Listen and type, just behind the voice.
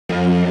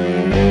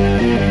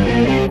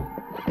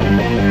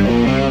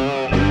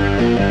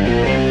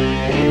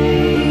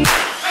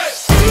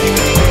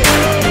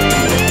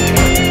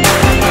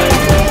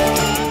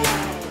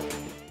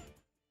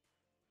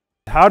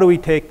how do we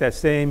take that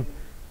same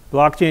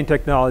blockchain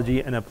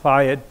technology and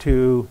apply it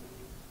to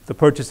the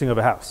purchasing of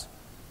a house?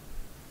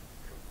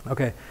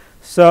 Okay,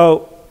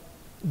 so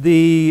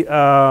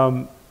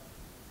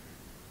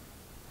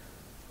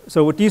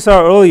so what you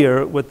saw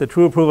earlier with the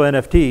true approval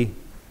NFT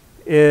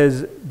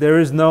is there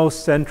is no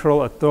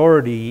central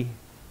authority.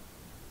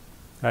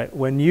 Right?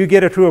 When you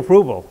get a true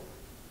approval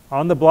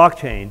on the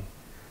blockchain,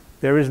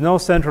 there is no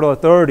central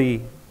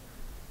authority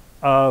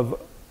of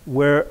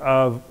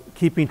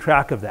keeping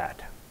track of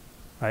that.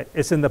 Right?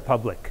 It's in the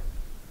public.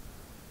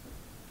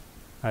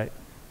 Right?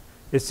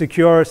 It's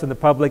secure, it's in the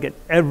public, and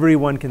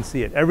everyone can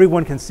see it.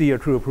 Everyone can see your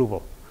true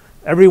approval.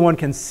 Everyone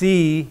can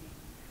see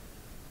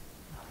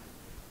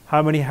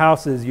how many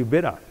houses you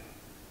bid on.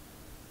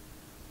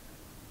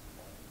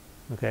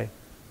 Okay?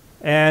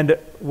 And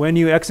when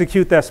you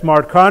execute that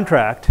smart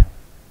contract,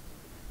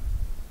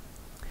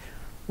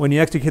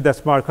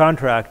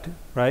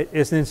 right,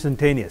 it's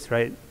instantaneous,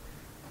 right?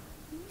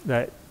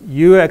 That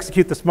you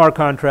execute the smart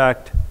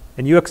contract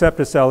and you accept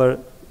the seller,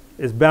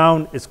 is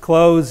bound, is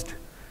closed,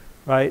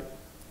 right?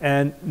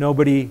 And no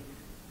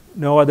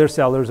other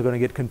sellers are going to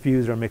get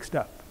confused or mixed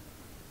up.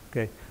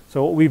 Okay,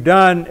 so what we've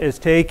done is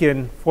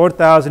taken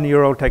 4,000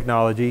 euro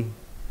technology,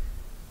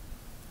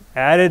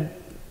 added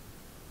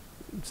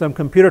some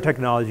computer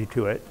technology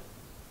to it,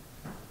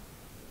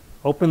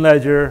 open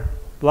ledger,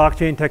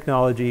 blockchain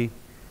technology,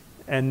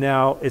 and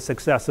now it's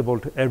accessible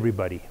to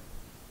everybody.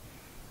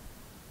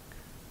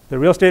 The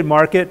real estate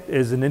market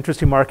is an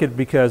interesting market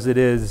because it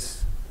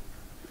is,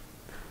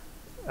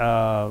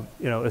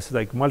 it's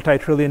like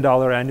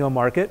multi-trillion-dollar annual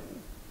market,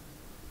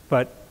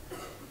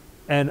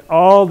 and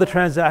all the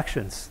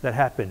transactions that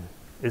happen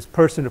is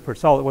person to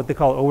person, all what they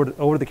call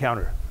over the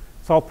counter.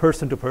 It's all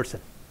person to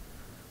person.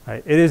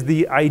 Right? It is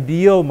the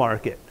ideal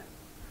market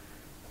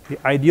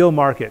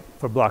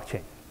for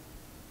blockchain.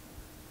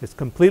 It's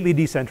completely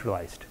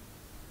decentralized.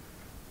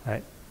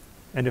 Right?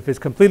 And if it's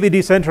completely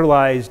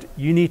decentralized,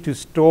 you need to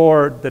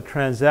store the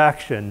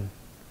transaction,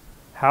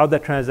 how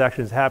that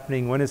transaction is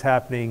happening, when it's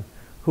happening,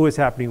 who it's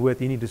happening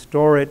with. You need to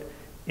store it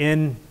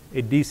in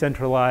a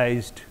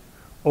decentralized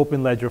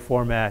open ledger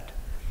format,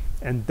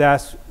 and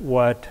that's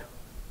what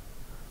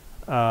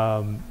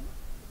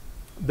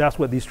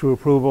these true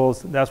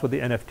approvals, that's what the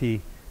NFT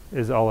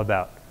is all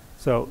about.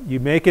 So you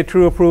make a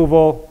true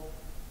approval,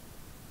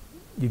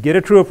 you get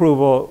a true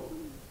approval,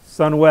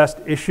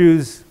 SunWest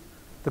issues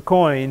the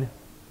coin,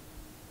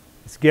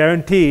 it's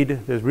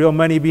guaranteed, there's real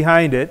money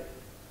behind it,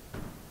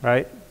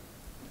 right?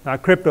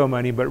 Not crypto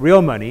money, but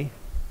real money.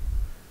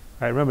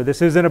 Right, remember,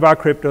 this isn't about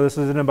crypto, this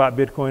isn't about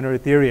Bitcoin or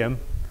Ethereum.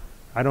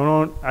 I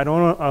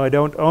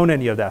don't own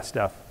any of that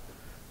stuff.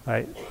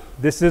 Right?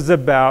 This is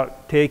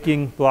about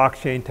taking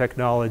blockchain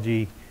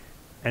technology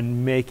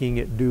and making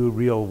it do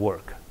real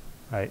work.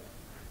 Right?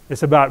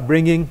 It's about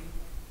bringing,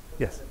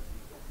 yes.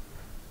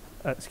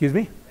 Excuse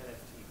me?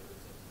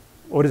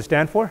 What does it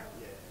stand for?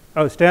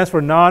 Oh, it stands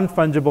for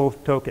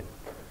non-fungible token.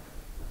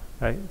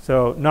 Right?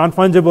 So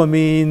non-fungible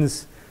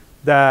means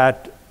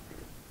that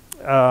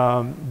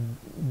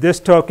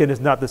this token is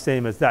not the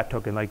same as that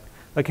token. Like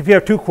if you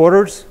have 2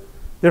 quarters,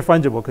 they're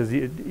fungible because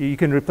you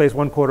can replace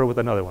 1 quarter with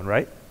another one,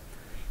 right?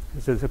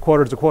 So a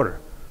quarter is a quarter.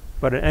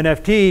 But an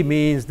NFT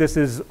means this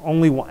is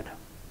only one.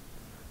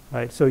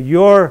 Right? So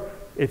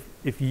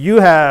if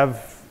you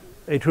have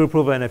a true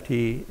approval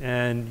NFT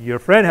and your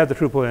friend has a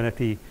true approval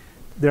NFT,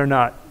 they're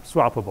not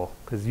swappable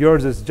because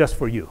yours is just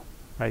for you.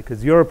 Right?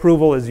 Because your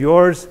approval is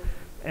yours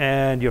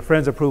and your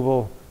friend's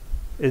approval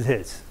is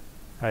his.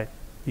 Right?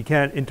 You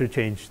can't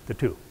interchange the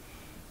two.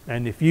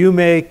 And if you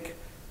make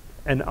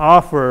an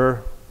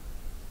offer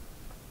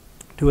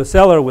to a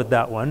seller with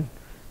that one,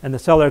 and the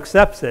seller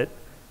accepts it,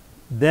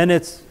 then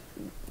it's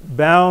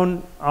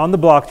bound on the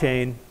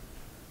blockchain,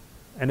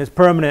 and it's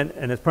permanent,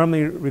 and it's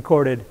permanently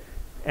recorded.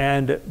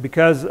 And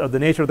because of the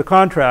nature of the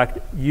contract,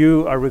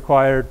 you are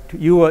required to,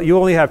 you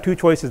only have 2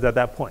 choices at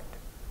that point: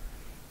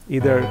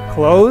 either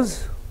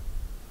close,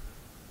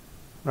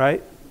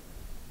 right,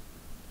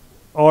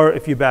 or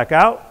if you back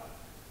out,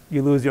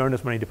 you lose your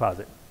earnest money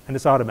deposit, and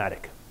it's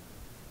automatic,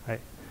 right?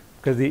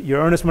 Because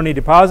your earnest money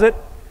deposit,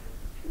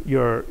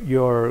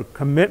 your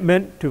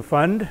commitment to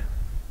fund,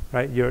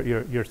 right,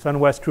 your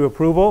SunWest true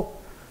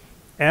approval,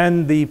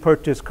 and the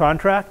purchase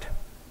contract,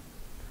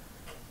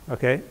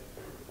 okay,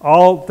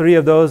 all 3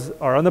 of those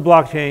are on the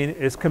blockchain,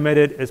 is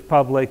committed, is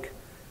public,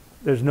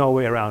 there's no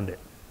way around it.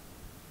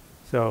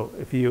 So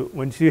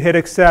once you hit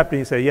accept and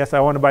you say, yes, I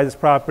want to buy this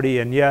property,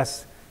 and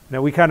yes,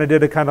 now we kind of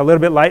did it kind of a little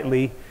bit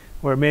lightly,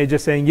 where it may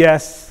just saying,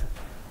 yes,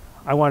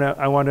 I want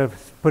to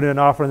put in an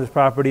offer on this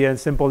property, and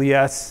simple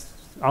yes,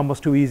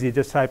 almost too easy,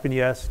 just type in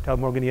yes, tell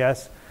Morgan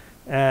yes,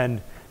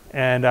 and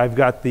I've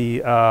got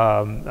the,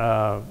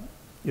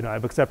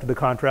 I've accepted the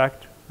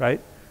contract,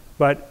 right?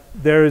 But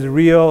there is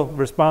real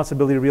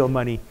responsibility, real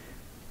money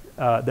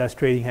that's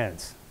trading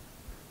hands,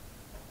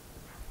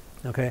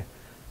 okay?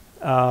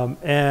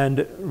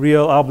 And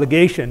real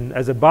obligation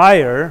as a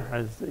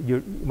buyer,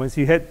 once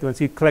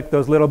you click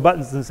those little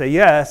buttons and say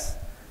yes,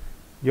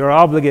 you're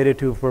obligated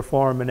to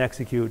perform and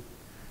execute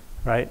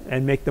right?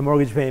 And make the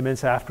mortgage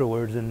payments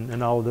afterwards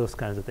and all of those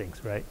kinds of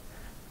things, right?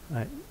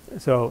 Right.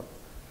 So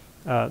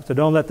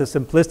don't let the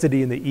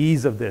simplicity and the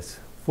ease of this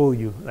fool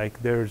you.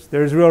 Like there's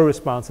real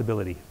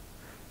responsibility,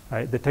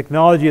 right? The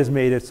technology has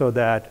made it so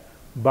that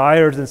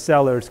buyers and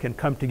sellers can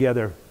come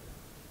together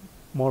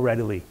more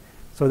readily,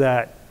 so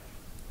that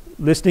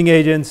listing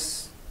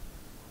agents,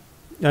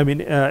 I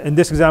mean, in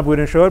this example we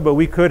didn't show it, but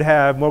we could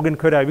have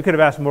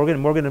asked Morgan,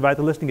 and Morgan invite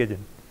the listing agent.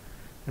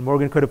 And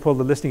Morgan could have pulled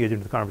the listing agent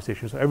into the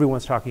conversation, so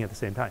everyone's talking at the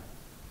same time,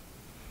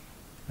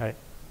 right?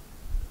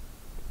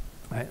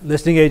 Right?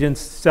 Listing agents,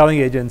 selling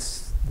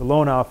agents, the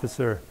loan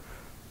officer,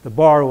 the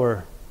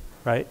borrower,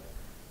 right?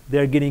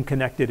 They're getting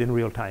connected in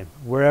real time,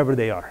 wherever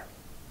they are,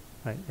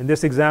 right? In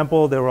this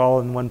example, they were all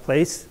in one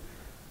place,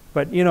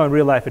 but in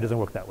real life, it doesn't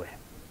work that way.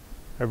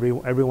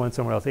 Everyone's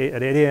somewhere else.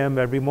 At 8 a.m.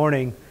 every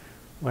morning,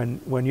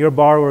 when your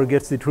borrower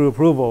gets the true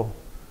approval,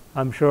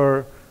 I'm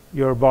sure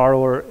your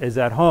borrower is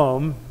at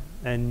home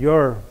and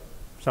you're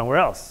somewhere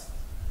else,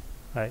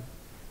 right?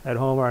 At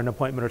home or an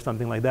appointment or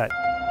something like that.